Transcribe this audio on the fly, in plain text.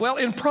Well,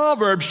 in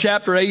Proverbs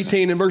chapter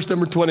 18 and verse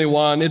number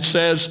 21, it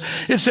says,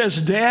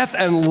 death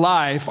and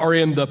life are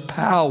in the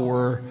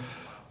power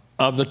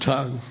of the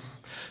tongue.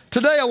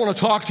 Today I want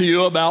to talk to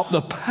you about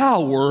the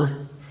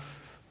power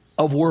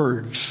of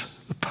words.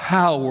 The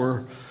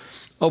power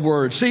of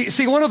words.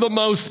 See, one of the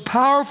most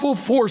powerful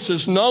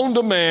forces known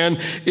to man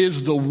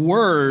is the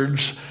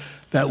words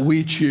that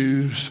we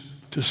choose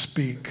to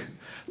speak.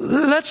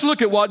 Let's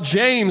look at what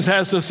James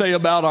has to say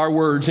about our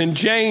words. In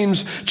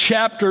James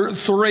chapter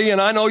 3,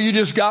 and I know you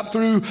just got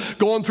through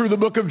going through the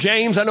book of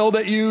James. I know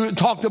that you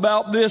talked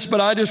about this, but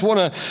I just want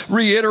to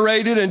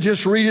reiterate it and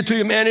just read it to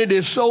you. Man, it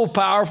is so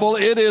powerful.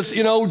 It is,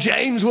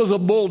 James was a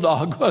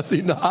bulldog, was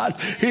he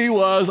not? He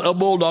was a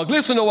bulldog.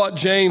 Listen to what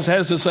James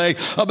has to say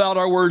about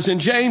our words. In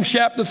James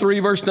chapter 3,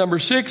 verse number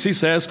 6, he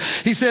says,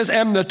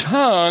 and the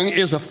tongue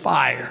is a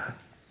fire.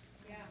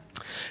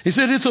 He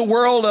said, it's a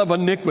world of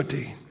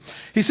iniquity.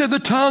 He said, the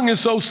tongue is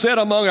so set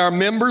among our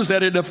members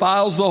that it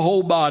defiles the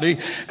whole body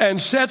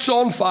and sets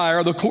on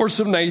fire the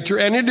course of nature,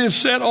 and it is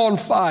set on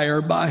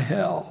fire by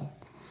hell.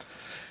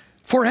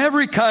 For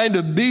every kind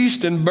of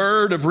beast and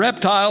bird, of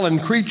reptile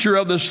and creature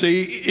of the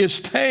sea is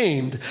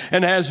tamed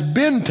and has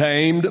been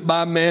tamed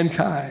by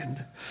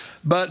mankind.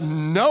 But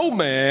no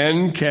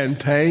man can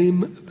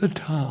tame the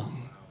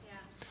tongue.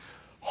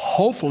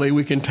 Hopefully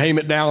we can tame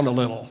it down a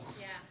little.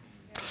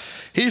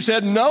 He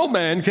said, no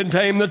man can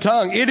tame the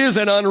tongue. It is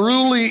an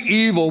unruly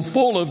evil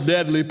full of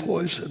deadly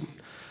poison.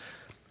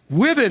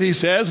 With it, he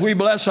says, we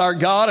bless our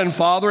God and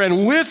Father,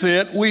 and with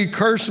it we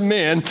curse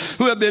men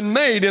who have been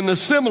made in the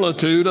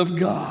similitude of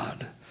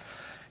God.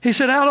 He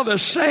said, out of the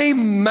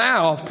same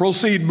mouth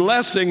proceed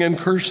blessing and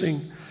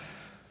cursing.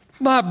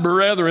 My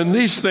brethren,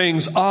 these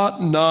things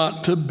ought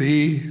not to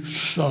be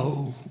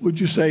so. Would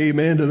you say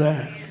amen to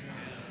that?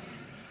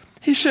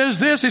 He says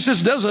this,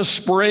 does a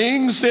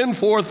spring send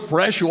forth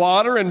fresh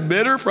water and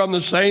bitter from the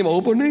same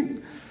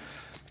opening?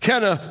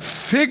 Can a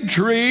fig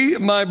tree,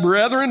 my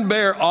brethren,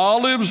 bear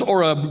olives,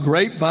 or a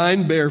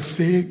grapevine bear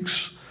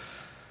figs?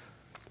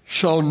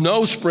 So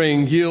no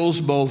spring yields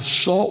both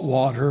salt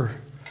water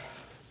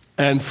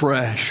and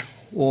fresh.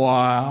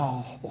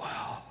 Wow.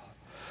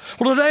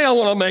 Well, today I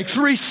want to make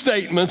 3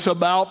 statements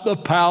about the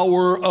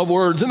power of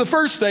words. And the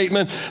first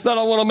statement that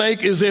I want to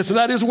make is this, and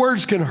that is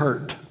words can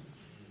hurt.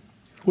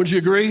 Would you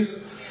agree?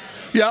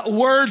 Yeah,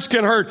 words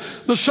can hurt.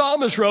 The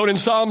psalmist wrote in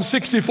Psalm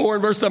 64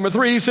 and verse number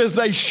 3, he says,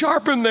 they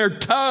sharpen their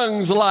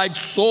tongues like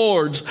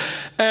swords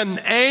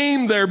and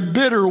aim their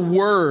bitter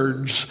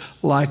words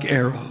like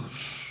arrows.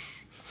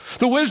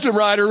 The wisdom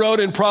writer wrote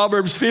in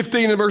Proverbs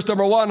 15 and verse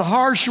number 1,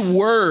 harsh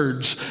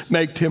words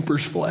make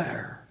tempers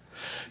flare.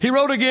 He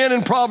wrote again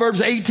in Proverbs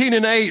 18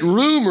 and 8,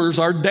 rumors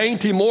are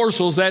dainty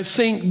morsels that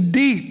sink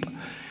deep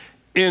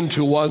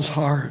into one's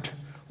heart.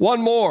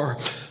 One more.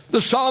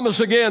 The psalmist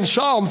again,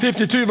 Psalm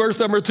 52, verse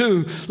number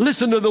 2.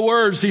 Listen to the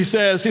words he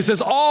says,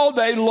 all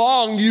day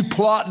long you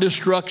plot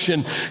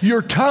destruction.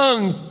 Your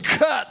tongue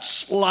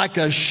cuts like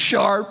a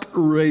sharp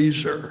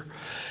razor.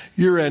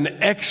 You're an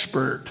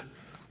expert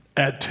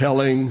at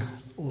telling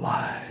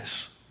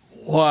lies.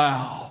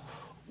 Wow.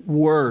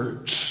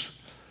 Words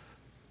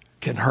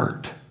can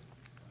hurt.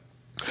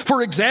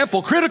 For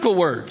example, critical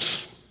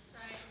words.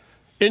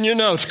 In your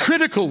notes,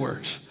 critical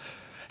words.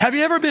 Have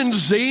you ever been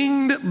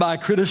zinged by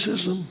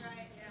criticism?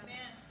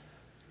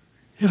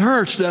 It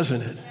hurts,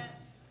 doesn't it?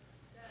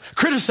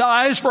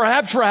 Criticized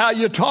perhaps for how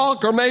you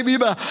talk, or maybe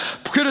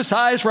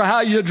criticized for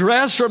how you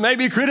dress, or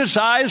maybe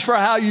criticized for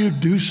how you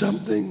do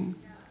something.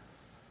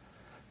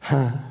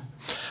 I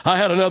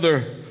had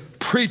another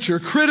preacher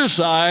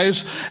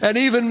criticize and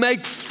even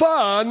make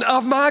fun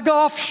of my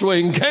golf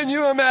swing. Can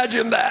you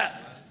imagine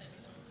that?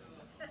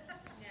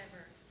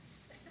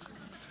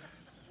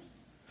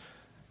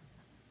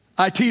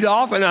 I teed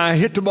off and I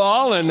hit the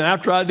ball, and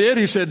after I did,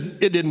 he said,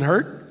 it didn't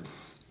hurt.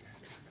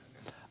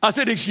 I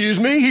said, excuse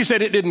me? He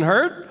said, it didn't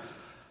hurt.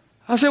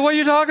 I said, what are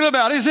you talking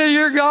about? He said,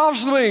 your golf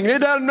swing. It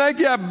doesn't make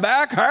your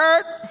back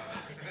hurt.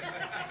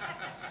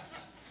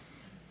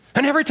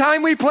 And every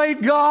time we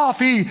played golf,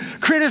 he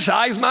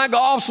criticized my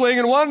golf swing.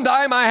 And one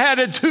time I had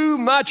it too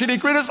much, and he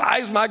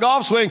criticized my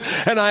golf swing.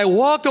 And I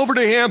walked over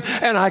to him,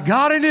 and I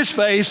got in his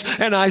face,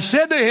 and I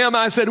said to him,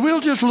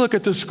 we'll just look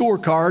at the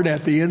scorecard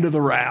at the end of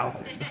the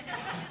round.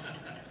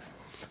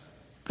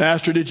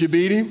 Pastor, did you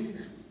beat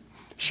him?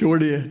 Sure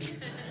did.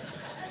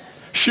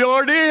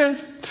 Sure did.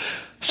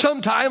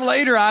 Sometime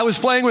later, I was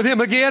playing with him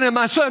again, and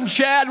my son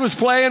Chad was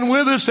playing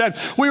with us, and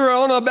we were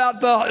on about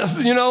the,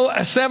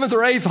 7th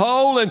or 8th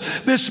hole, and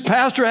this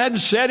pastor hadn't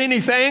said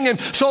anything, and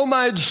so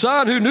my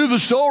son, who knew the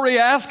story,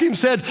 asked him,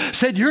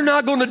 said, you're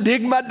not going to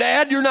dig my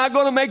dad? You're not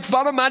going to make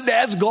fun of my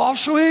dad's golf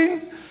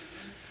swing?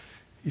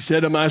 He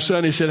said to my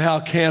son, how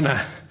can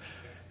I?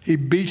 He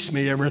beats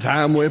me every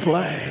time we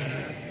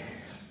play.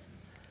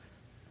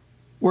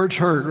 Words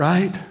hurt,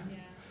 right?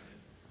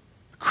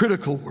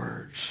 Critical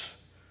words.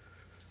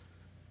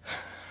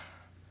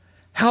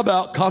 How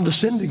about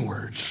condescending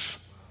words?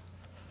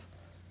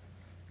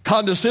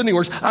 Condescending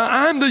words.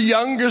 I'm the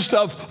youngest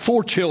of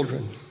 4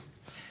 children.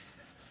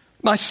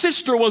 My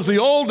sister was the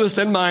oldest,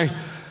 and my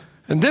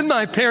And then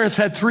my parents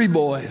had 3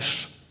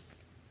 boys.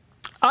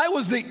 I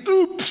was the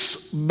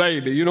oops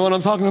baby. You know what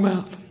I'm talking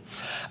about?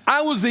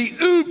 I was the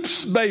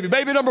oops baby.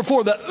 Baby number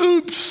 4, the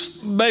oops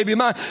baby.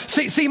 My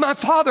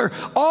father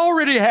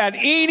already had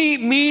eeny,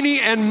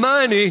 meeny, and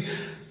money,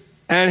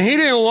 and he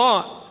didn't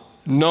want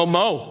no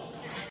more.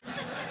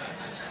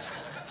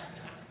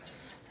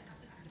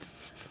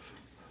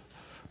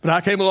 But I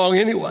came along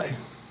anyway.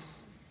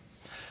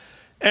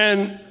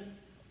 And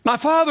my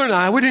father and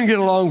I, we didn't get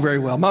along very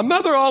well. My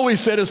mother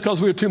always said it's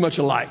because we were too much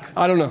alike.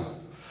 I don't know.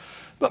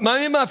 But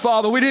me and my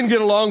father, we didn't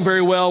get along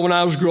very well when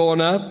I was growing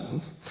up.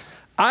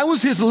 I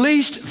was his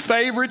least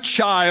favorite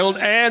child,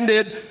 and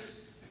it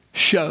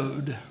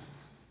showed.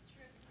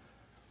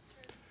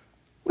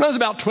 When I was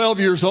about 12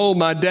 years old,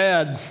 my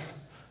dad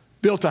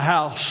built a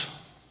house.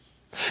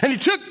 And he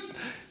took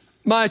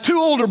my 2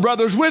 older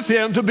brothers with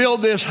him to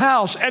build this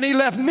house, and he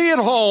left me at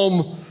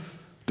home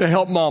to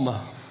help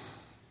Mama.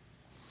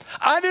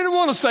 I didn't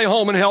want to stay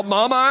home and help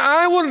Mama.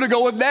 I wanted to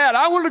go with Dad.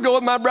 I wanted to go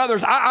with my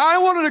brothers. I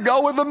wanted to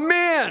go with the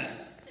men.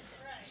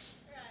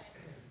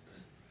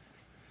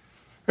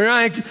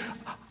 Right.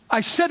 I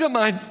said to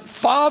my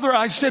father,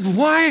 I said,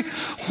 why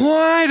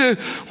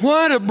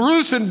do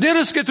Bruce and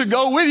Dennis get to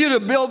go with you to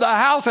build a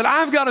house, and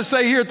I've got to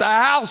stay here at the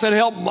house and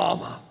help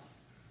Mama?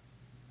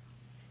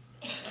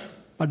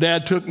 My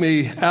dad took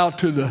me out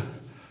to the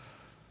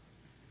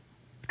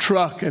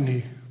truck, and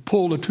he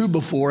pulled a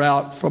 2x4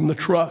 out from the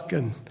truck,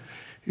 and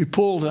he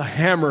pulled a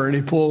hammer, and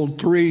he pulled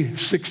 3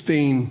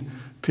 16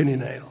 penny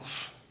nails.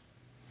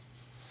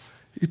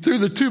 He threw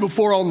the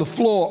 2x4 on the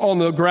floor, on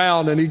the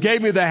ground, and he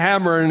gave me the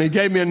hammer, and he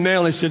gave me a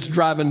nail, and he said,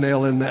 drive a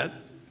nail in that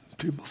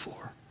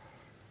 2x4.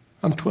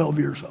 I'm 12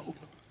 years old.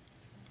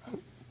 I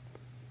don't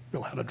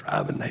know how to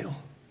drive a nail.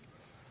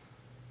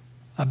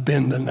 I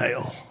bend the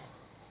nail.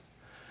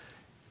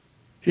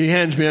 He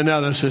hands me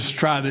another and says,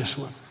 try this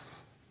one.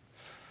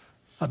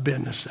 I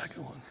bend the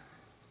second one.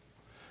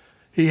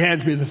 He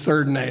hands me the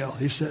 3rd nail.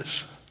 He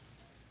says,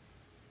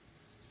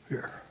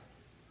 here,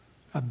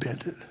 I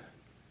bent it.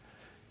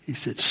 He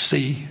said,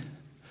 see,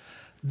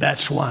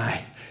 that's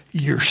why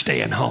you're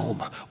staying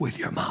home with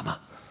your mama.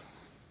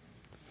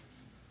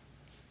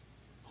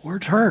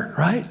 Words hurt,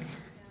 right?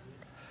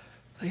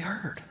 They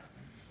hurt.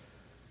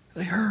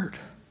 They hurt.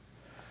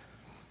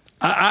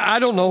 I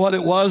don't know what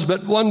it was,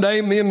 but one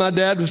day me and my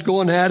dad was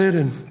going at it,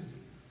 and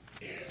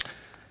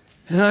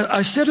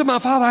I said to my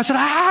father, I said,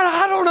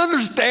 I don't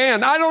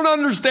understand. I don't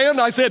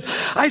understand. I said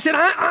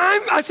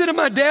to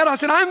my dad, I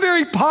said, I'm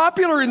very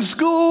popular in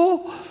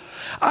school.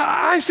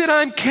 I said,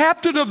 I'm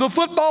captain of the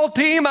football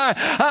team.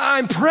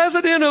 I'm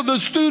president of the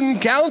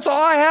student council.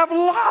 I have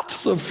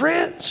lots of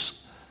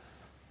friends.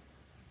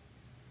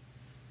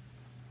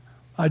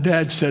 My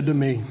dad said to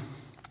me,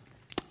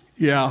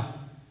 yeah,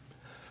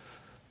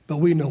 but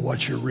we know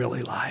what you're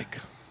really like.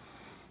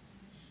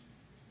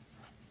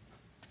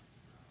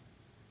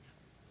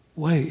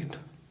 Wait,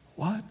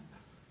 what?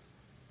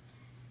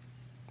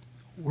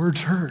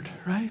 Words hurt,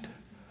 right?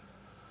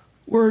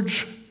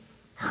 Words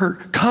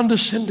hurt.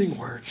 Condescending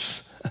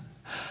words.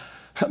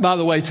 By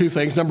the way, 2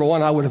 things. Number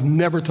 1, I would have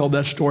never told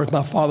that story if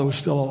my father was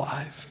still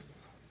alive.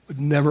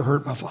 Would never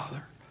hurt my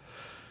father.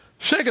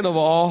 Second of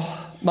all,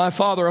 my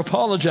father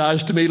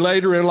apologized to me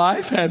later in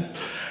life, and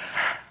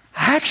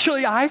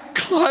actually I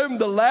climbed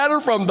the ladder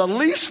from the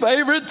least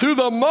favorite to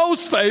the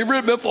most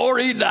favorite before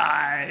he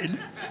died.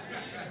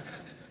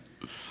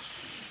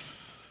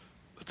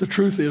 But the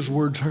truth is,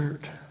 words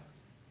hurt.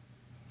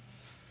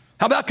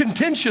 How about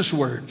contentious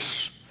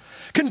words?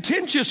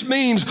 Contentious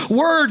means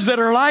words that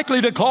are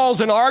likely to cause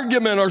an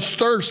argument or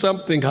stir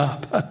something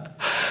up.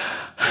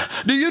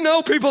 Do you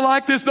know people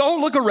like this?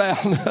 Don't look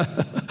around.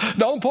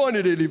 Don't point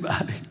at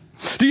anybody.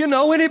 Do you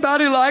know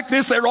anybody like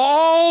this? They're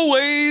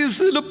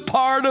always in a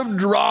part of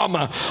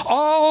drama,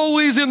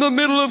 always in the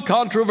middle of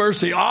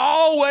controversy,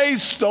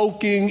 always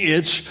stoking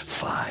its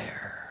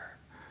fire.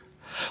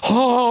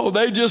 Oh,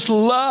 they just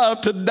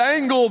love to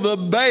dangle the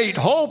bait,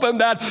 hoping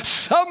that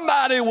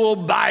somebody will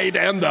bite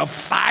and the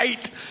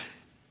fight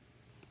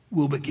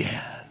will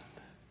begin.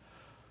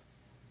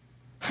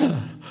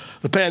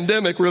 The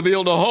pandemic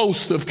revealed a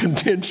host of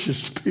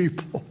contentious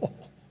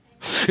people.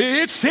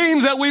 It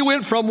seems that we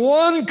went from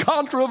one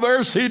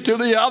controversy to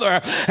the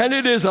other, and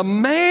it is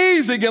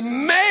amazing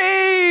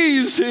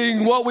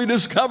what we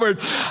discovered.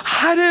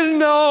 I didn't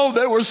know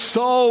there were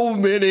so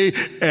many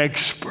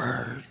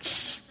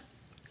experts.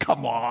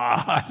 Come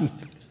on.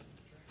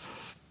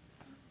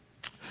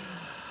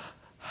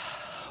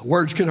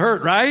 Words can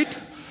hurt, right?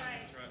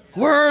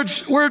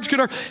 Words can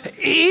hurt.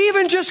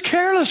 Even just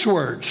careless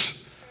words.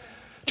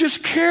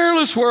 Just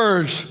careless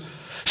words.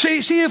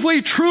 See, if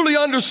we truly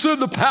understood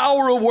the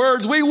power of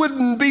words, we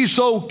wouldn't be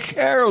so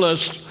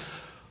careless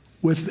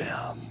with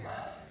them.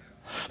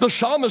 The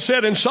psalmist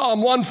said in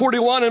Psalm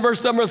 141 and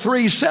verse number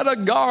 3, set a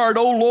guard,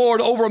 O Lord,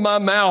 over my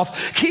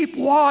mouth. Keep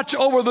watch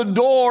over the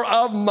door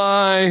of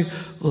my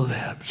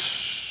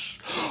lips.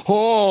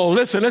 Oh,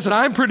 listen,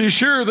 I'm pretty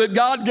sure that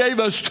God gave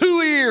us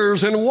 2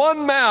 ears and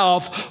 1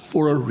 mouth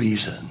for a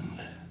reason.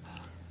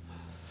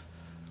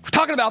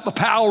 Talking about the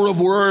power of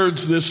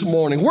words this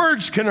morning.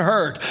 Words can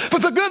hurt.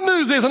 But the good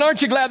news is, and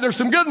aren't you glad there's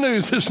some good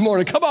news this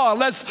morning? Come on,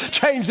 let's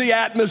change the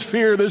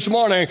atmosphere this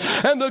morning.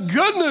 And the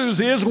good news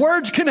is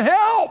words can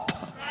help.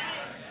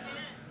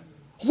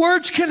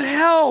 Words can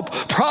help.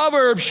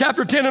 Proverbs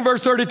chapter 10 and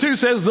verse 32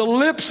 says, the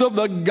lips of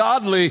the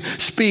godly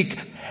speak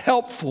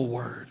helpful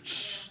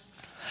words.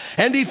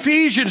 And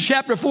Ephesians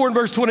chapter 4 and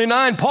verse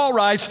 29, Paul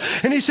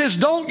writes, and he says,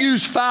 don't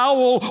use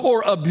foul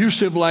or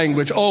abusive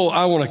language. Oh,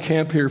 I want to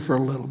camp here for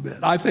a little bit.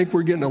 I think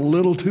we're getting a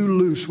little too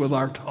loose with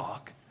our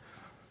talk.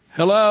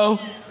 Hello?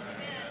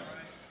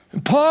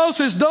 And Paul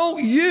says,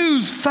 don't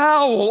use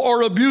foul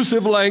or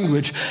abusive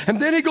language.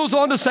 And then he goes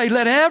on to say,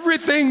 let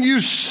everything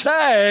you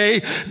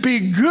say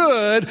be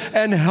good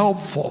and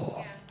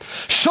helpful.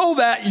 So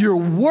that your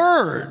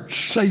words,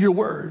 say your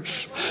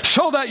words,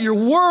 so that your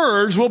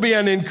words will be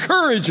an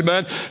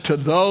encouragement to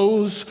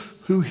those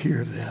who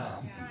hear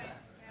them.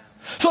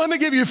 So let me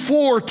give you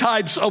 4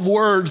 types of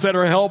words that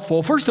are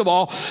helpful. First of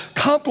all,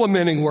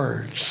 complimenting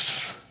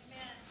words.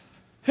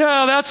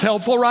 Yeah, that's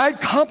helpful, right?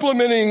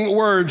 Complimenting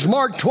words.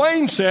 Mark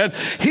Twain said,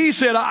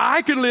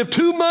 I could live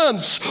 2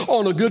 months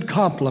on a good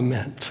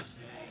compliment.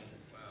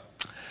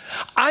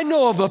 I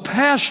know of a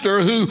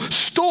pastor who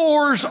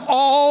stores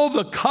all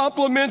the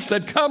compliments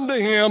that come to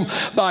him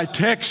by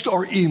text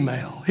or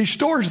email. He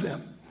stores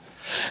them.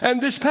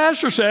 And this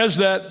pastor says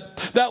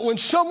that when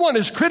someone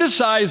is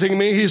criticizing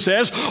me, he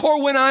says,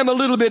 or when I'm a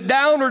little bit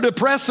down or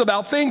depressed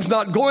about things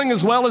not going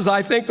as well as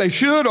I think they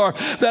should or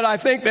that I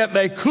think that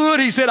they could,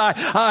 he said,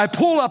 I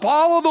pull up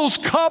all of those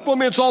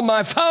compliments on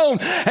my phone,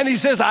 and he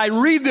says, I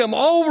read them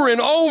over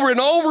and over and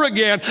over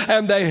again,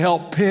 and they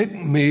help pick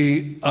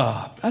me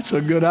up. That's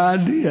a good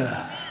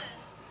idea.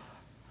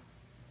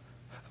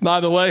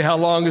 By the way, how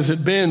long has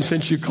it been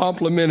since you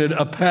complimented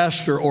a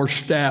pastor or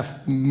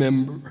staff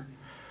member?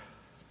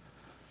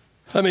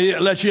 Let me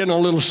let you in on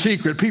a little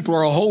secret. People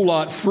are a whole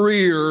lot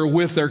freer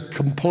with their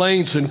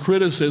complaints and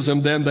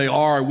criticism than they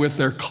are with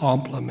their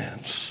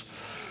compliments.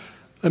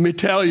 Let me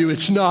tell you,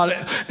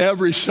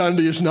 every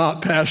Sunday is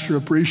not pastor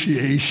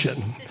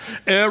appreciation.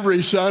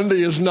 Every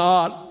Sunday is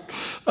not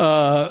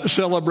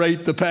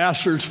celebrate the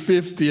pastor's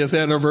 50th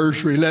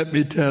anniversary. Let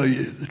me tell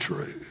you the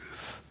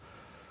truth.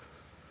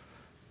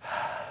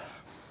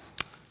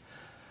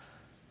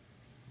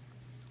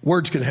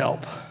 Words can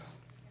help.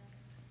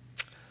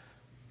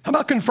 How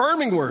about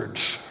confirming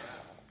words?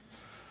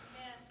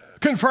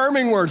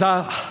 Confirming words.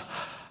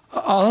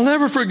 I'll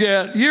never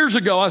forget, years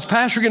ago, I was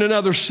pastoring in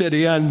another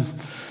city, and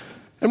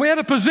we had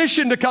a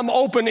position to come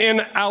open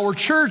in our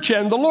church,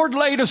 and the Lord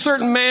laid a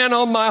certain man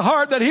on my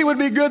heart that he would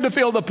be good to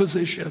fill the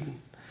position.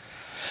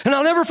 And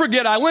I'll never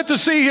forget, I went to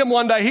see him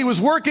one day. He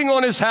was working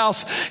on his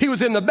house. He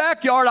was in the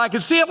backyard. I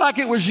could see it like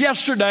it was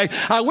yesterday.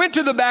 I went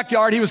to the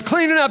backyard. He was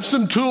cleaning up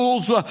some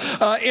tools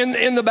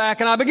in the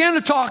back, and I began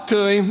to talk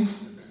to him.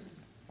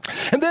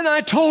 And then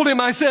I told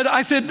him, I said,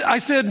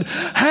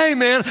 hey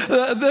man,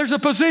 there's a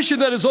position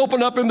that is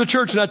opened up in the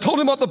church. And I told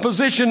him what the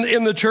position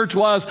in the church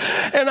was.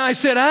 And I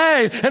said,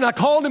 hey, and I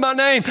called him by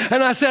name.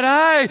 And I said,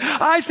 hey,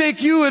 I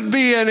think you would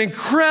be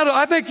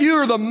I think you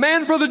are the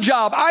man for the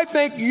job. I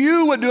think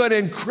you would do an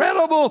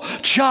incredible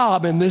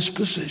job in this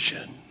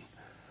position.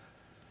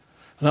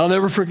 And I'll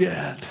never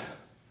forget.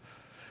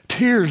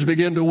 Tears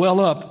began to well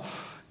up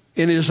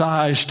in his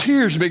eyes.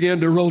 Tears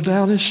began to roll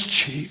down his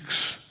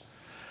cheeks.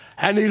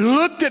 And he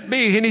looked at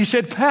me and he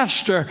said,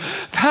 Pastor,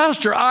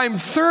 I'm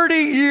 30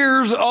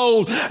 years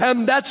old,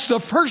 and that's the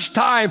first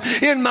time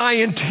in my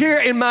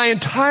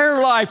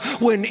entire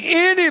life when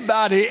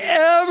anybody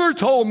ever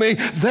told me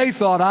they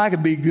thought I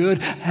could be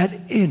good at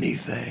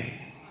anything.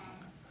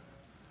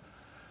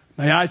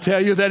 May I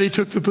tell you that he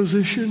took the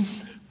position?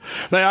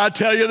 May I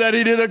tell you that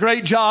he did a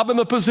great job in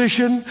the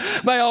position?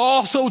 May I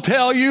also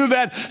tell you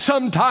that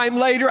sometime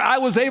later I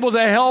was able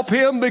to help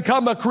him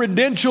become a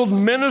credentialed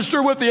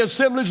minister with the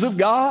Assemblies of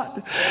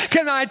God?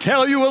 Can I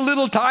tell you a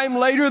little time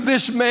later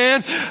this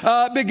man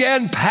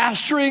began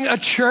pastoring a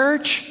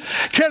church?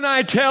 Can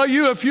I tell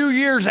you a few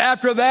years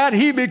after that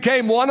he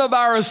became one of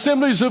our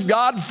Assemblies of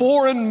God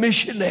foreign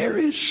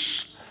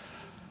missionaries?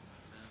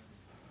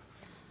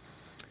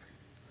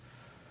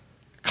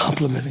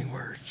 Complimenting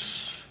words.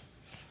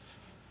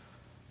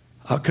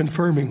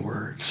 Confirming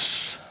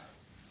words.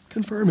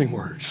 Confirming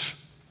words.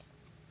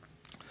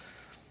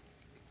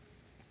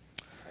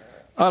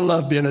 I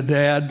love being a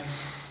dad.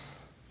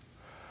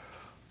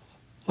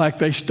 Like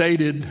they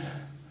stated,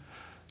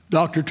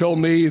 doctor told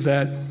me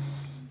that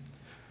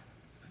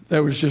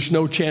there was just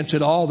no chance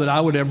at all that I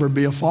would ever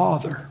be a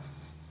father.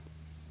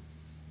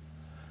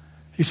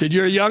 He said,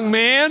 you're a young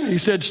man. He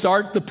said,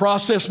 start the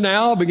process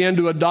now. Begin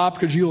to adopt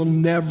because you'll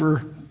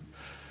never,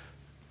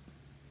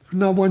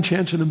 not one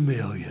chance in a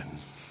million.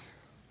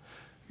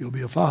 You'll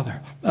be a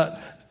father.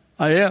 But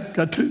I am,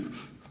 got 2.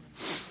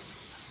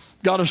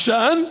 Got a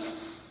son.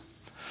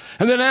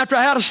 And then after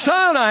I had a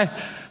son,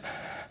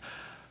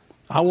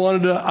 I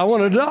wanted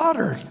a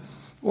daughter.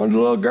 Wanted a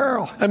little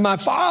girl. And my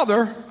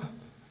father,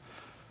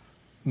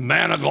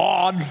 man of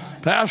God,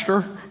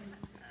 pastor,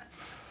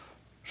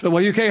 said,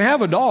 well, you can't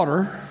have a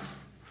daughter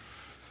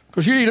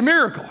because you need a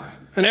miracle.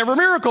 And every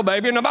miracle,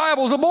 baby, in the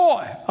Bible is a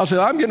boy. I said,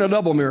 I'm getting a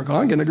double miracle.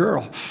 I'm getting a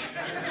girl.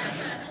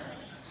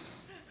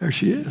 There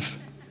she is.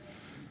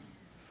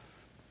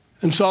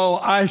 And so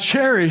I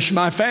cherish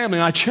my family.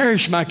 I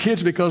cherish my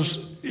kids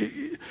because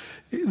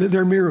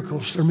they're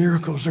miracles. They're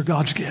miracles. They're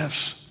God's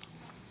gifts.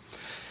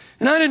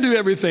 And I didn't do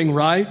everything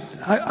right.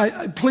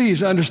 I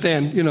please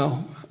understand,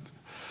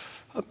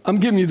 I'm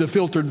giving you the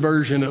filtered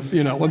version of,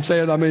 what I'm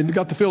saying. I mean,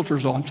 got the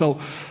filters on.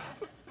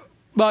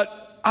 But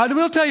I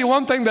will tell you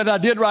one thing that I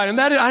did right, and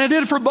that is, I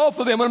did it for both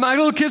of them when my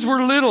little kids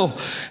were little.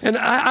 And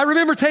I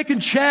remember taking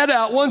Chad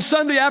out one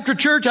Sunday after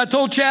church. I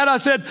told Chad, I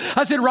said,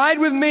 ride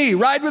with me,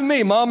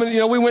 Mom.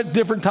 And, we went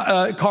different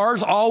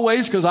cars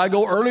always because I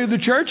go early to the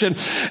church. And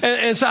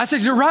so I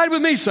said, you ride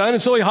with me, son.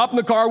 And so he hopped in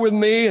the car with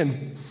me,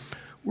 and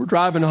we're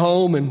driving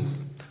home. And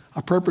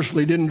I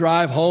purposely didn't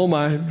drive home.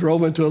 I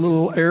drove into a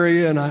little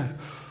area, and I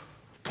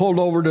pulled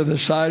over to the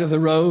side of the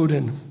road,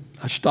 and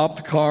I stopped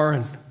the car,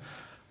 and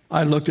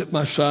I looked at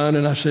my son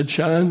and I said,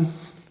 son,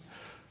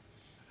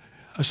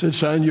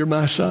 you're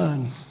my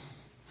son,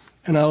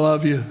 and I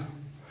love you.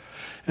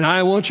 And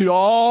I want you to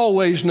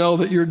always know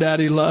that your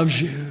daddy loves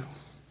you.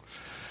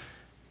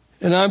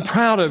 And I'm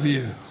proud of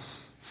you.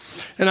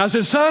 And I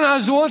said, son,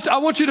 I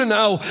want you to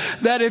know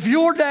that if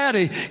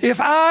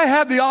I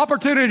have the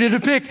opportunity to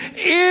pick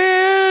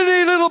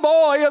any little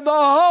boy in the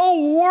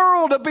whole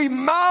world to be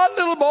my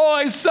little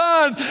boy,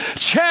 son,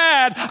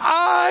 Chad,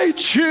 I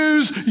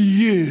choose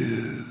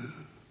you.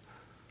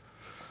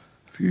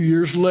 A few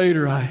years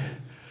later, I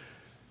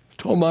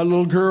told my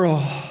little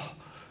girl,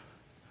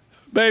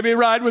 baby,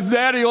 ride with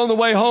Daddy on the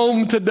way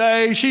home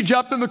today. She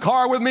jumped in the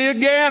car with me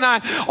again.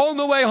 On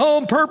the way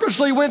home,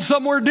 purposely went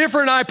somewhere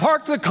different. I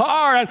parked the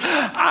car and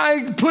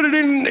I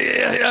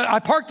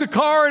parked the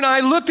car and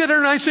I looked at her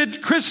and I said,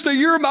 Krista,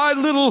 you're my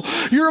little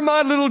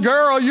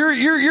girl.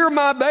 You're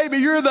my baby.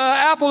 You're the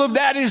apple of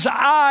Daddy's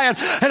eye.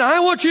 And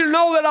I want you to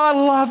know that I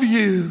love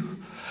you.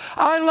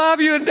 I love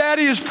you, and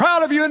Daddy is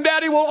proud of you, and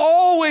Daddy will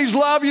always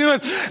love you.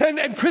 And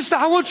Krista,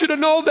 I want you to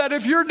know that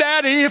if you're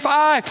Daddy, if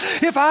I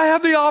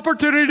have the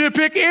opportunity to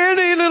pick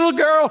any little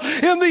girl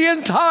in the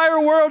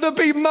entire world to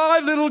be my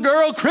little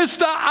girl,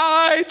 Krista,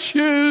 I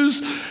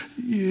choose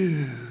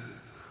you.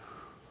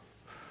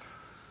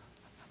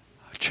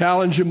 I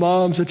challenge you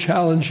moms, I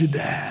challenge you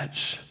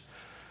dads.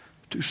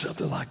 Do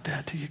something like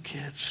that to your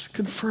kids.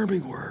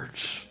 Confirming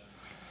words.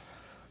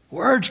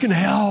 Words can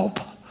help.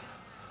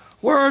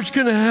 Words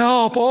can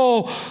help.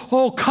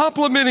 Oh,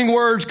 complimenting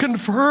words,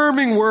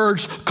 confirming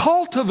words,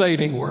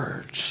 cultivating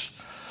words.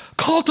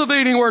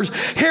 Cultivating words.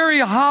 Harry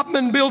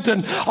Hopman built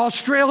an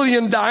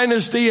Australian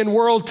dynasty in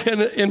world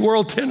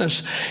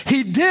tennis.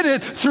 He did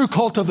it through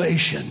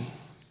cultivation.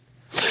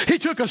 He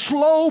took a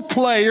slow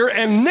player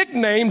and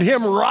nicknamed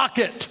him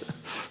Rocket.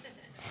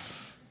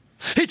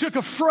 He took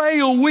a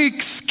frail,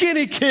 weak,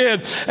 skinny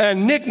kid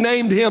and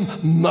nicknamed him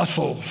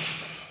Muscles.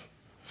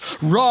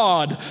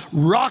 Rod,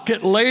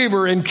 Rocket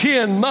Laver, and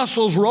Ken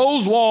Muscles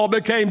Rosewall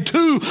became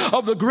two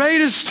of the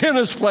greatest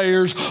tennis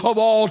players of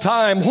all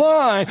time.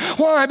 Why?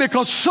 Why?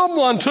 Because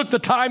someone took the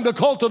time to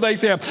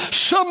cultivate them.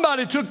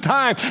 Somebody took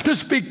time to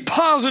speak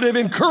positive,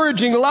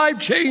 encouraging,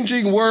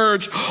 life-changing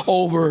words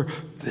over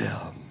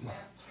them.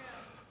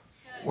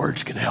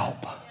 Words can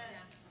help.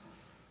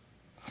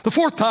 The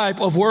fourth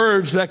type of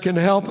words that can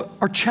help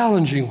are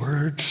challenging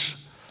words.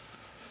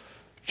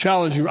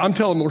 Challenging. I'm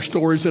telling more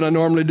stories than I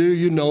normally do.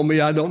 You know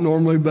me. I don't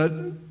normally, but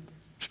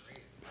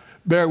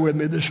bear with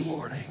me this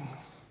morning.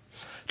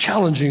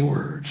 Challenging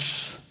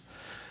words.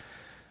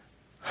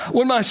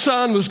 When my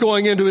son was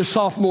going into his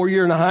sophomore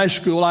year in high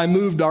school, I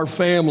moved our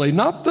family.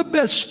 Not the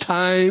best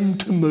time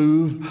to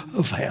move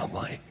a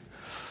family.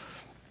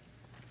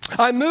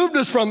 I moved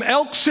us from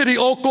Elk City,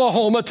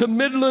 Oklahoma to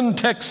Midland,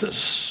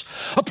 Texas,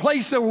 a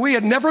place that we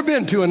had never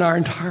been to in our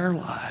entire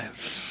lives.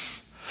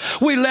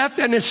 We left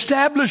an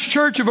established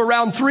church of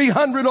around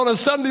 300 on a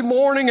Sunday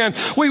morning, and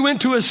we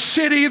went to a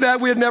city that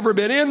we had never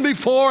been in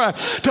before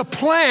to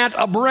plant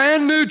a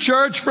brand new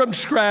church from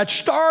scratch,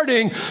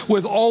 starting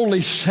with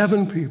only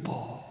 7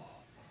 people.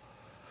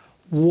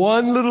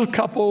 One little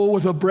couple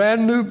with a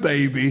brand new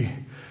baby.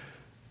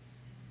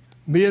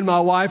 Me and my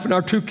wife and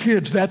our 2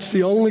 kids. That's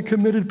the only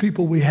committed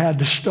people we had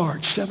to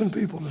start. 7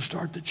 people to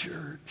start the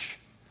church.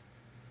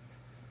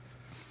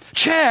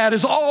 Chad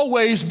has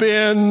always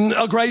been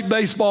a great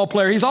baseball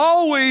player. He has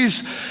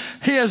always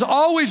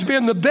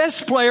been the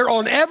best player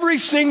on every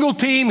single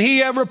team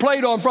he ever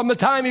played on, from the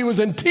time he was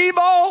in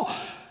T-ball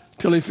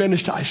till he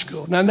finished high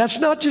school. Now, that's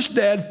not just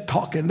Dad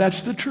talking.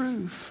 That's the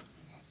truth.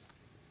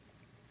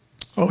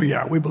 Oh,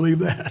 yeah, we believe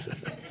that.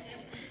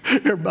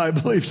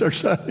 Everybody believes their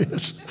son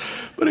is.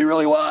 But he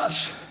really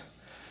was.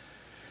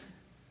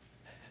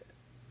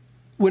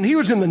 When he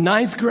was in the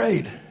ninth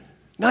grade,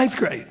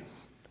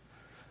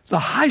 the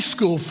high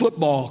school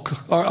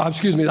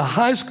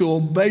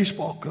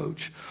baseball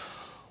coach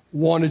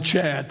wanted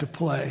Chad to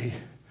play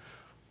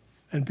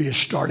and be a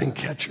starting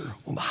catcher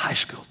on the high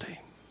school team.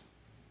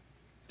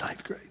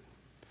 9th grade.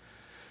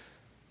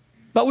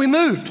 But we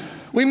moved.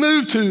 We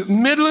moved to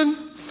Midland.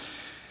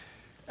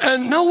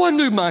 And no one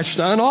knew my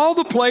son. All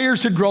the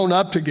players had grown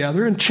up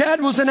together, and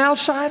Chad was an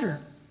outsider.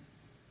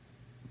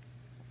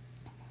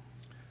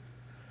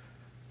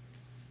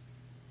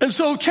 And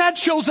so Chad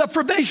shows up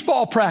for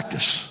baseball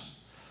practice.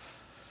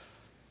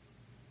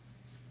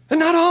 And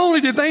not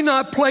only did they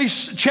not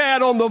place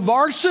Chad on the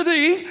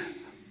varsity,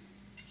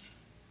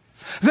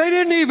 they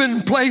didn't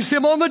even place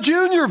him on the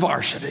junior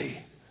varsity.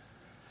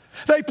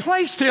 They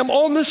placed him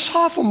on the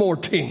sophomore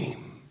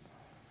team.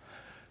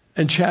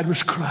 And Chad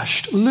was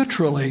crushed,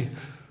 literally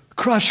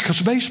crushed,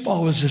 because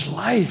baseball was his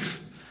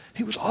life.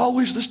 He was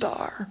always the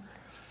star.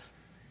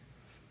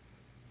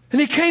 And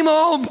he came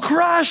home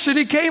crushed, and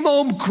he came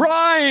home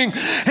crying.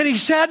 And he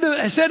said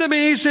to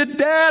me, he said,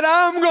 "Dad,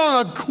 I'm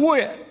going to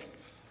quit."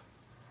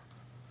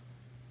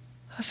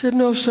 I said,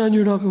 "No, son,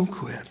 you're not going to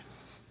quit."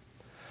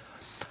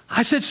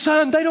 I said,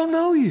 "Son, they don't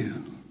know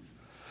you.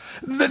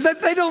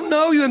 They don't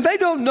know you, and they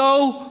don't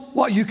know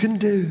what you can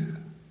do."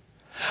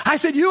 I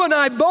said, "You and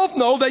I both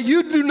know that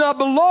you do not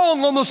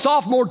belong on the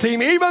sophomore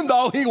team, even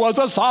though he was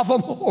a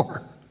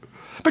sophomore.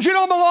 But you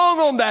don't belong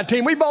on that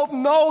team. We both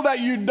know that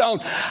you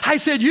don't." I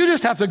said, "You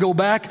just have to go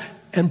back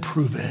and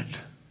prove it."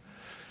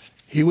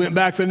 He went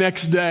back the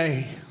next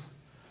day,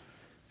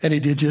 and he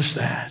did just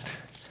that.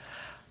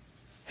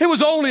 It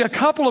was only a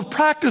couple of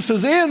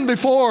practices in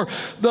before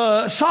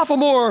the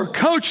sophomore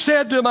coach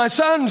said to my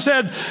son,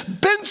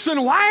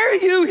 "Benson, why are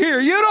you here?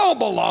 You don't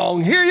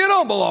belong here. You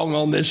don't belong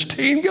on this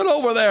team. Get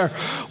over there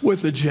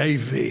with the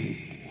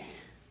JV."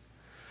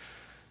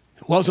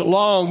 It wasn't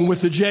long with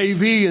the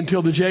JV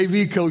until the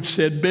JV coach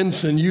said,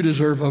 "Benson, you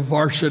deserve a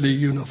varsity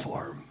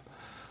uniform.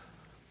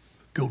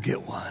 Go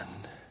get one."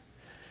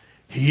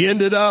 He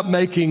ended up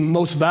making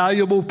most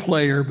valuable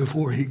player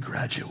before he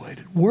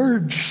graduated.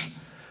 Words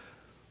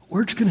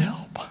can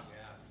help.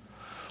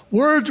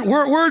 Words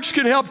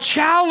can help.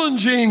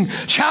 Challenging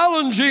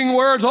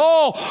words.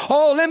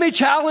 Oh, let me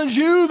challenge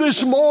you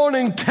this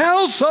morning.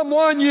 Tell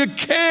someone you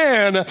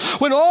can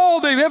when all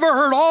they've ever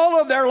heard all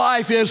of their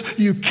life is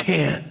you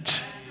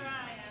can't.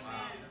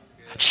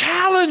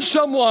 Challenge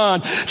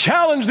someone.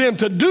 Challenge them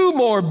to do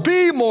more,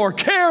 be more,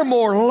 care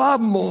more,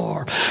 love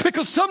more.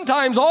 Because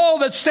sometimes all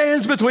that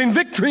stands between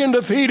victory and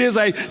defeat is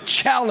a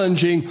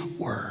challenging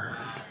word.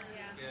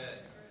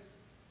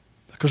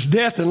 Because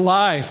death and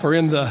life are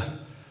in the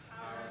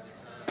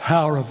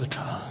power of the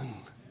tongue.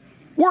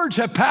 Words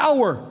have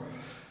power.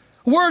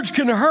 Words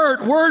can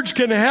hurt. Words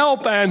can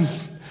help. And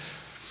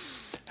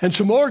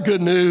some more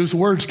good news,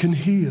 words can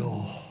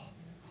heal.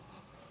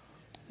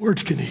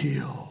 Words can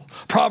heal.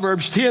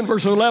 Proverbs 10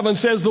 verse 11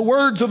 says, "The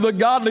words of the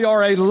godly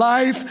are a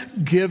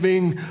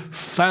life-giving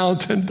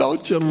fountain."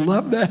 Don't you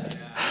love that?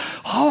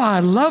 Oh,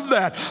 I love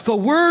that. The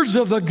words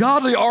of the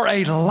godly are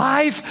a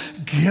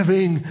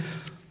life-giving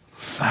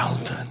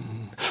fountain.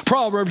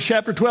 Proverbs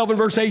chapter 12 and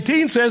verse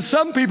 18 says,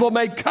 "Some people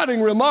make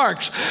cutting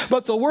remarks,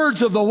 but the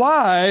words of the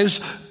wise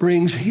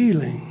brings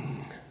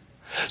healing."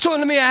 So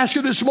let me ask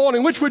you this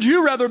morning, which would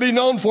you rather be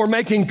known for,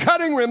 making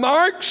cutting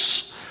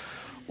remarks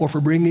or for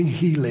bringing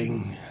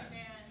healing?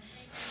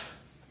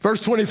 Verse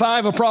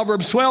 25 of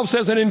Proverbs 12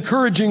 says, "An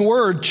encouraging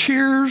word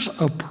cheers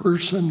a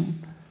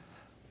person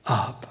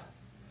up."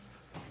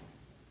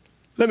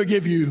 Let me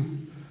give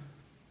you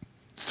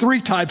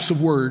 3 types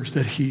of words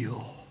that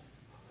heal.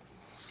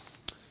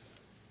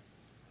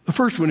 The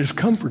first one is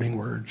comforting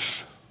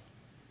words.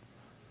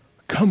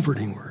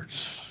 Comforting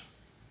words.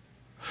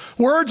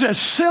 Words as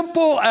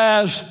simple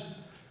as,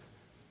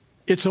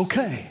 "It's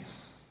okay.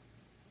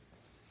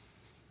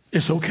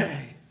 It's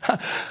okay.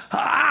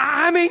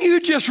 I mean, you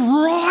just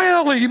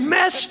royally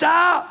messed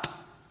up.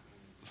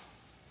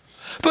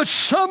 But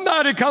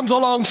somebody comes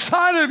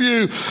alongside of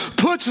you,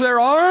 puts their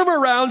arm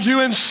around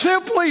you, and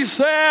simply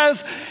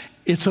says,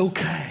 "It's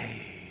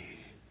okay.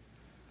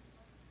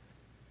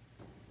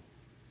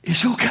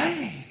 It's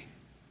okay.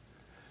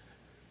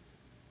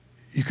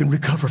 You can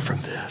recover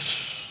from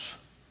this."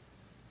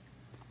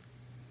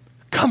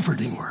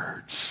 Comforting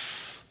words.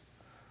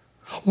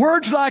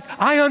 Words like,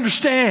 "I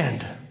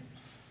understand.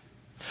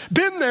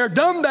 Been there,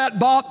 done that,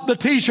 bought the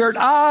t-shirt.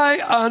 I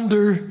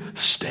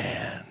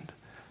understand."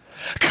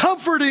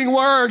 Comforting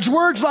words.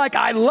 Words like,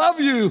 "I love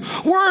you."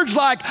 Words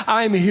like,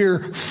 "I'm here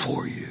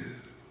for you."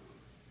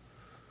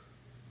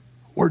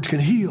 Words can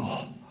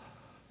heal.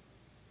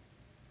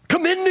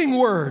 Commending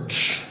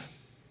words.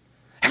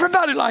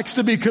 Everybody likes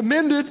to be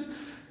commended.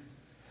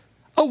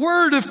 A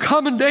word of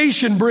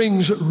commendation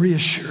brings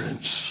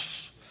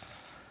reassurance.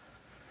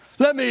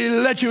 Let me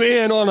let you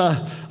in on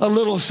a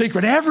little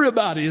secret.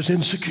 Everybody is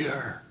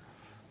insecure.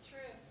 True.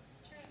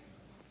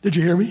 Did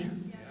you hear me?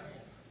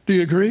 Yes. Do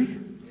you agree?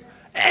 Yes.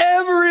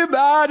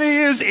 Everybody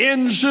is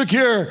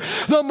insecure.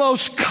 The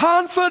most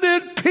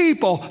confident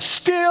people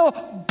still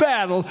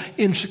battle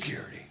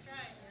insecurity.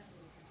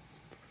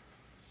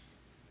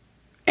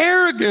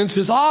 Arrogance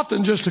is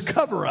often just a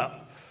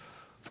cover-up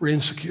for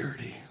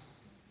insecurity.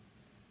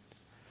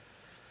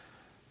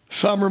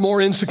 Some are more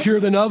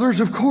insecure than others,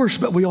 of course,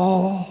 but we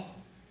all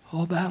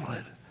battle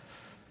it.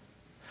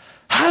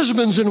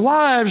 Husbands and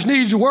wives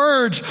need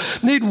words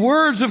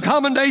of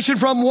commendation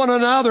from one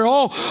another.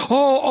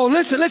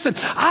 Listen.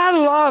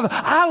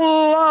 I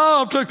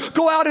love to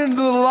go out into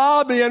the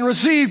lobby and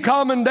receive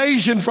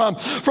commendation from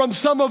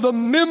some of the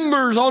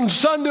members on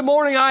Sunday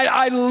morning.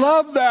 I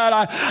love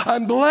that.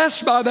 I'm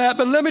blessed by that.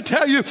 But let me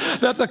tell you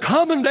that the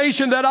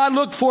commendation that I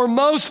look for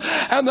most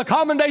and the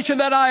commendation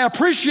that I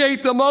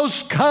appreciate the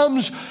most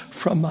comes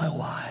from my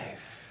wife.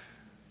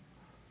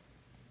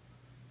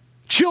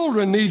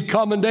 Children need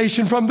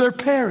commendation from their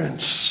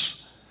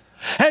parents.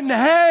 And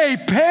hey,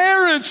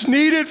 parents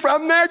need it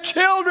from their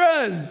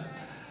children.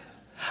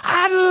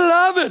 I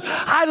love it.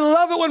 I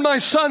love it when my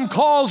son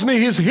calls me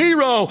his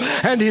hero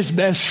and his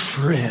best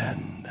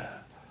friend.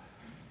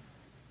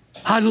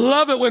 I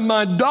love it when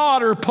my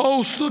daughter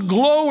posts a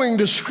glowing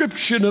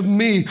description of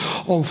me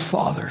on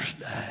Father's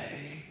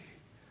Day.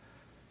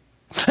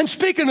 And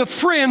speaking of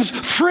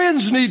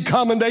friends need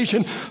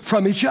commendation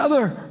from each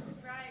other.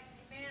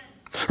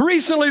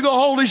 Recently, the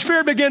Holy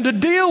Spirit began to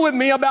deal with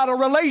me about a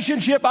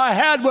relationship I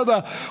had with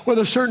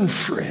a certain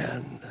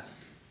friend.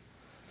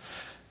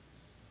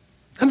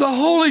 And the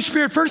Holy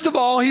Spirit, first of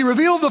all, He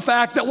revealed the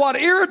fact that what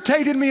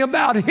irritated me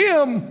about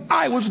him,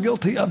 I was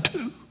guilty of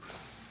too.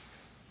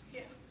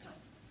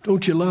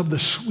 Don't you love the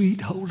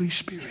sweet Holy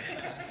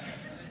Spirit?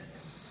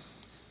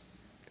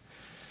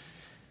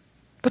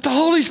 But the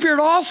Holy Spirit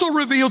also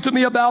revealed to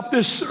me about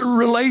this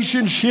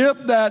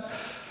relationship that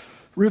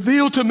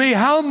revealed to me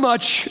how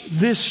much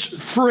this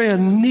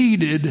friend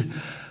needed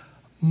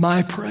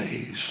my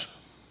praise,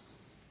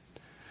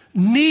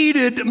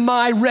 needed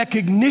my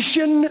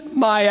recognition,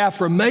 my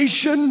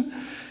affirmation,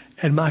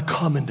 and my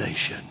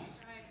commendation.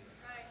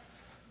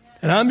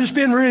 And I'm just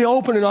being really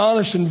open and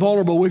honest and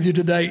vulnerable with you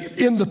today.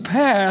 In the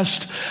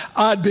past,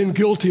 I'd been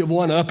guilty of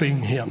one-upping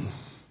him.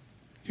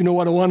 You know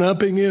what a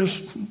one-upping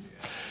is?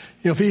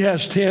 If he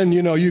has 10,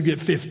 you get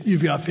 50,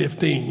 you've got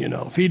 15,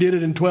 If he did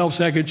it in 12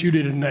 seconds, you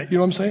did it in that. You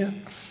know what I'm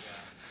saying?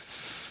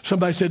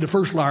 Somebody said the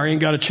first liar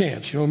ain't got a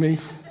chance. You know what I mean?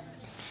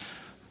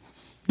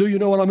 Do you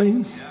know what I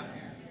mean?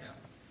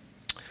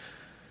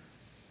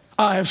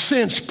 I have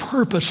since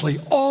purposely,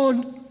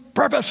 on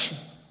purpose,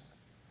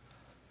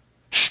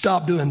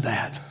 stopped doing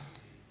that.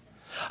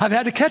 I've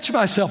had to catch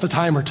myself a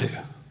time or two.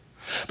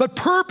 But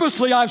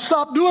purposely, I've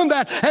stopped doing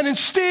that. And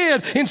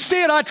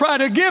instead, I try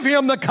to give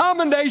him the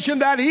commendation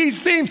that he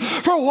seems,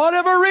 for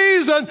whatever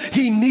reason,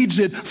 he needs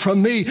it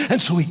from me. And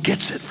so he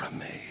gets it from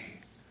me.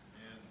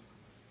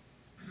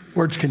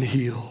 Words can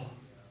heal.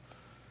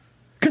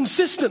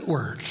 Consistent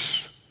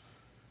words.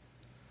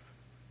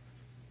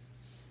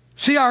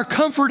 See, our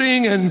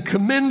comforting and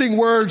commending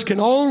words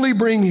can only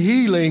bring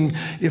healing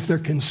if they're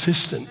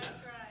consistent.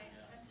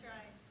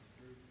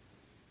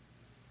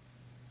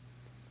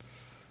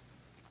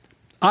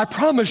 I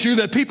promise you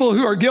that people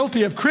who are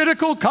guilty of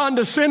critical,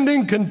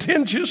 condescending,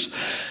 contentious,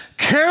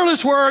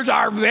 careless words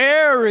are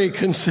very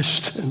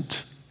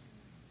consistent.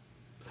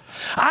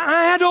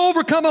 I had to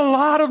overcome a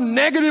lot of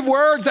negative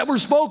words that were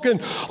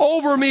spoken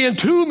over me and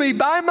to me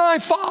by my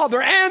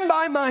father and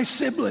by my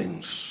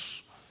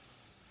siblings.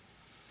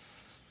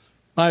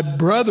 My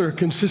brother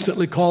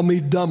consistently called me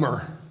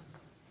dumber.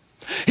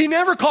 He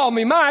never called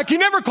me Mike. He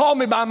never called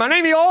me by my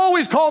name. He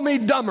always called me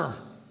dumber.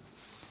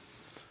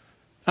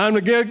 I'm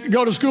to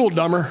go to school,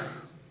 dumber.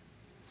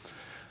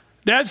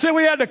 Dad said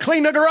we had to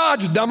clean the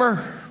garage,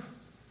 dumber.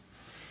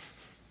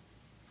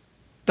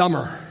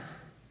 Dumber.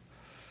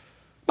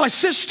 My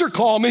sister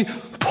called me,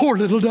 poor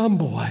little dumb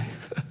boy.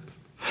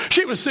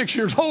 She was 6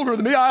 years older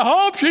than me. I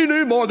hope she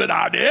knew more than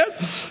I did.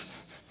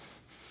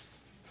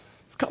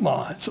 Come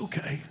on, it's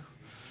okay.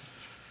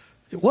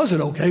 It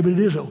wasn't okay, but it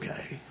is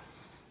okay.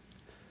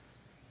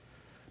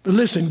 But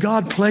listen,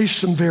 God placed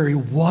some very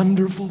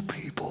wonderful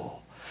people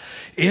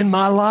in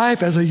my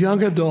life as a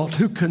young adult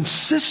who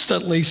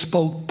consistently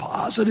spoke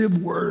positive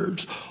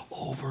words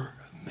over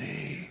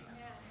me.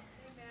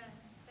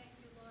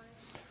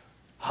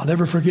 I'll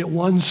never forget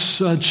one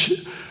such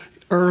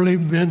early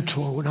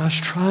mentor when I was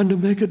trying to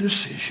make a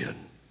decision.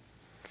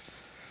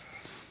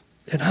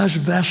 And I was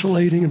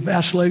vacillating.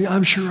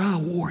 I'm sure I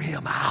wore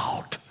him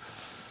out.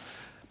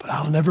 But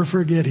I'll never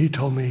forget, he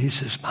told me, he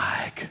says,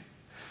 Mike,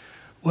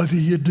 whether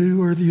you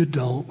do or you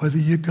don't, whether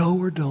you go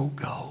or don't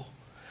go,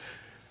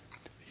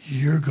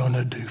 you're going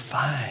to do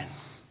fine.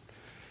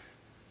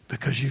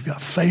 Because you've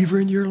got favor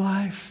in your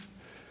life.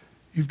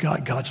 You've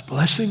got God's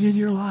blessing in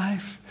your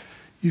life.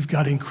 You've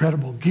got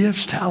incredible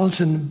gifts, talents,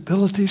 and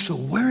abilities. So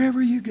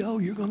wherever you go,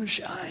 you're going to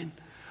shine.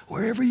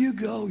 Wherever you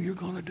go, you're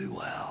going to do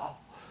well.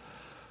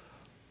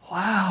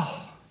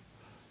 Wow.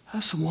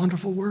 That's some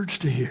wonderful words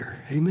to hear.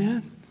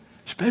 Amen?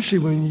 Especially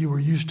when you were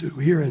used to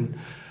hearing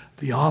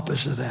the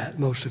opposite of that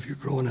most of your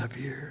growing up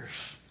years.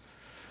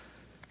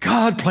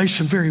 God placed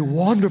some very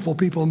wonderful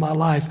people in my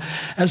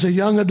life as a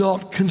young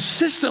adult,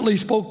 consistently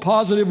spoke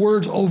positive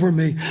words over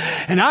me.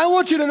 And I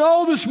want you to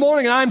know this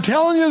morning, and I'm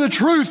telling you the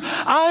truth,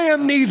 I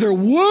am neither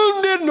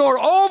wounded nor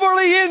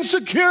overly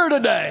insecure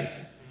today.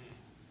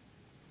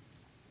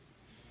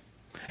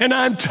 And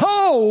I'm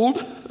told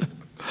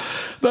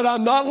that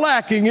I'm not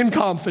lacking in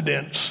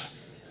confidence.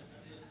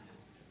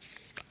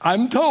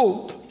 I'm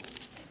told.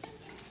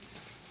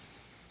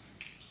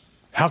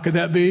 How could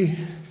that be?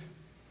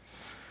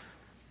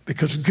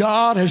 Because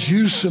God has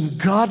used some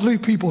godly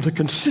people to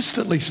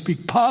consistently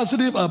speak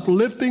positive,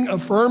 uplifting,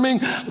 affirming,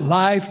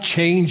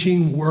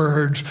 life-changing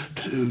words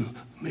to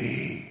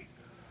me.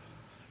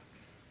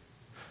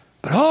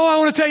 But I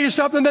want to tell you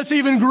something that's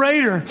even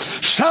greater.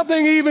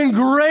 Something even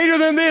greater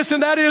than this,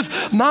 and that is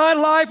my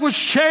life was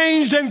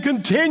changed and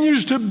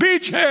continues to be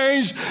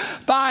changed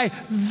by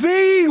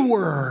the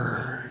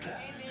Word.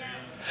 Amen.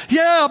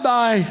 Yeah,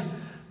 by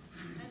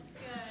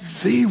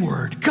the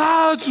Word.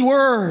 God's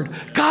Word.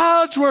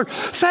 God's Word.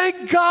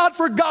 Thank God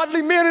for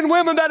godly men and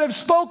women that have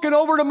spoken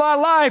over to my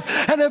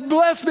life and have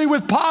blessed me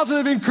with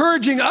positive,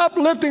 encouraging,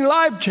 uplifting,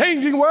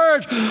 life-changing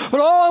words.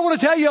 But all I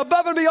want to tell you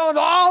above and beyond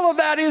all of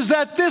that is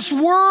that this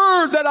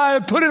Word that I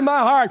have put in my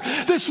heart,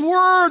 this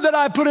Word that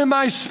I put in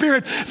my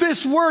spirit,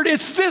 this Word,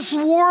 it's this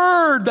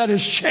Word that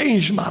has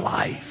changed my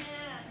life.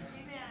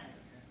 Amen.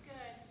 That's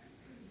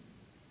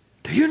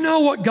good. Do you know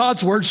what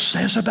God's Word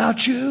says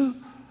about you?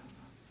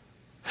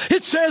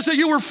 It says that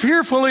you were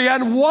fearfully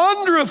and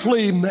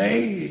wonderfully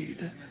made.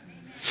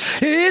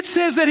 It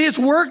says that His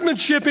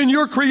workmanship in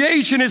your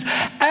creation is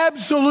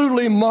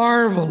absolutely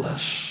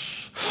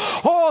marvelous.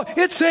 Oh,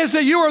 it says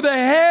that you are the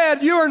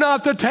head, you are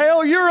not the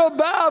tail, you're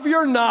above,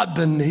 you're not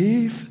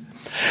beneath.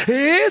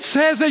 It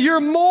says that you're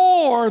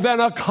more than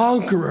a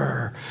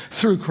conqueror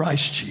through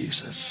Christ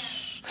Jesus.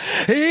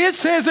 It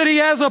says that He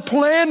has a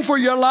plan for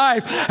your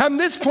life, and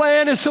this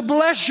plan is to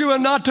bless you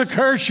and not to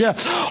curse you.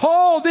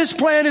 Oh, this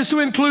plan is to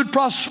include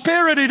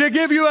prosperity, to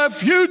give you a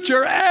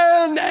future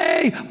and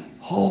a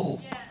hope.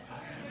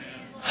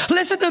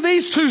 Listen to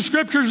these two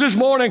scriptures this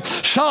morning.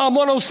 Psalm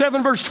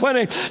 107 verse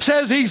 20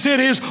 says He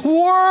sent His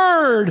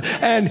word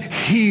and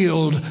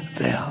healed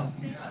them.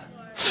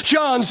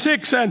 John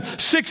 6 and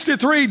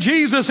 63,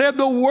 Jesus said,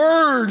 the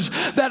words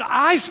that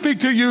I speak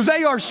to you,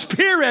 they are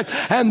spirit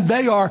and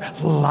they are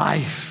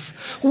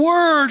life.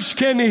 Words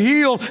can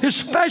heal,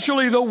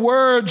 especially the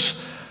words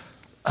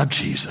of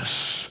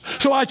Jesus.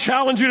 So I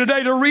challenge you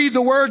today to read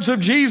the words of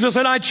Jesus,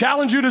 and I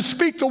challenge you to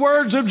speak the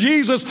words of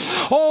Jesus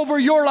over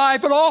your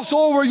life, but also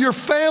over your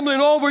family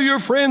and over your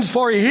friends,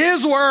 for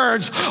His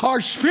words are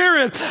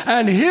spirit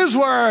and His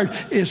word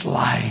is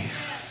life.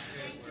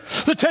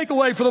 The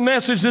takeaway for the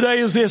message today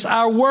is this: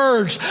 our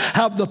words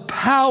have the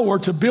power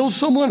to build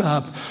someone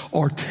up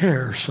or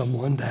tear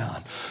someone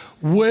down.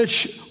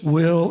 Which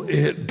will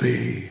it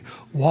be?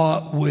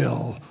 What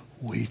will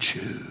we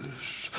choose?